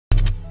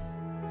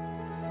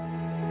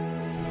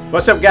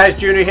What's up guys,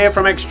 Junior here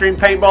from Extreme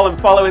Paintball, and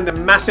following the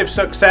massive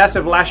success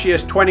of last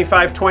year's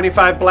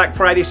 25-25 Black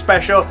Friday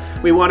special,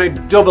 we want to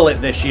double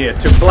it this year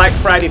to Black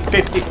Friday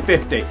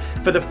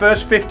 50-50. For the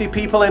first 50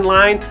 people in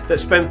line that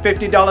spend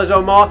 $50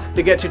 or more,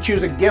 they get to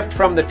choose a gift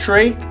from the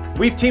tree.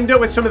 We've teamed up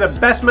with some of the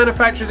best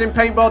manufacturers in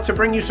paintball to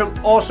bring you some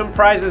awesome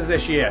prizes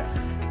this year.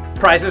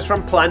 Prizes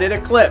from Planet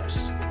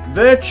Eclipse,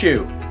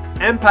 Virtue,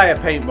 Empire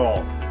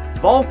Paintball,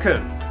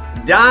 Vulcan,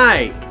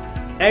 Dye,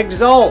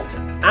 Exalt,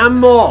 and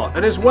more.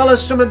 And as well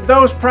as some of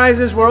those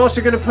prizes, we're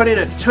also going to put in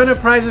a ton of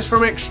prizes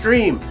from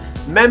Extreme,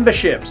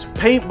 memberships,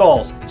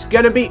 paintballs. It's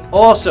going to be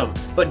awesome.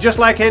 But just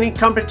like any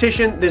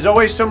competition, there's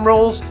always some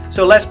rules.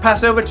 So let's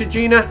pass over to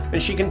Gina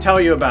and she can tell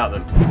you about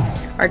them.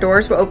 Our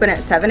doors will open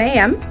at 7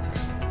 a.m.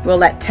 We'll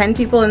let 10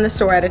 people in the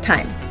store at a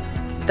time.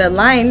 The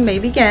line may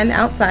begin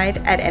outside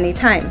at any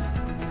time.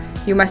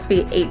 You must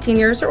be 18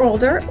 years or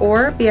older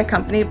or be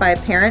accompanied by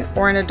a parent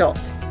or an adult.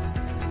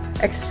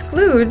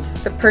 Excludes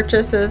the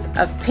purchases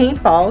of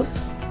paintballs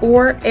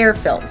or air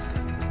fills.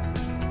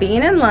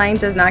 Being in line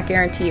does not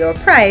guarantee you a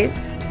prize,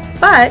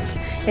 but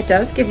it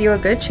does give you a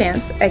good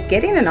chance at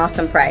getting an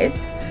awesome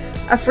prize,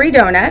 a free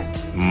donut,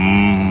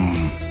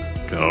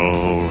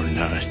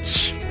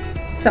 donuts,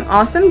 some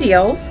awesome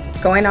deals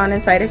going on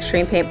inside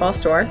Extreme Paintball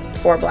Store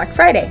for Black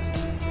Friday.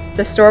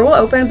 The store will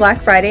open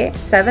Black Friday at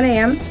 7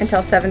 a.m.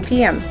 until 7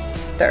 p.m.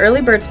 The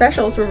early bird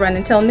specials will run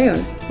until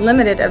noon,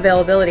 limited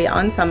availability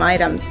on some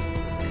items.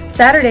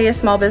 Saturday is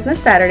Small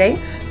Business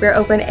Saturday. We're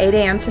open 8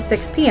 a.m. to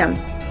 6 p.m.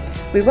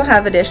 We will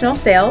have additional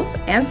sales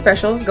and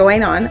specials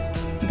going on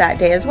that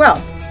day as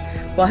well.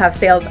 We'll have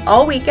sales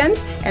all weekend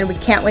and we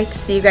can't wait to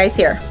see you guys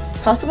here.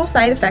 Possible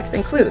side effects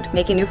include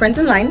making new friends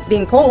in line,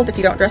 being cold if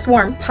you don't dress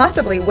warm,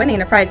 possibly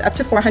winning a prize up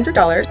to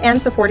 $400,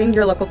 and supporting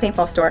your local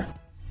paintball store.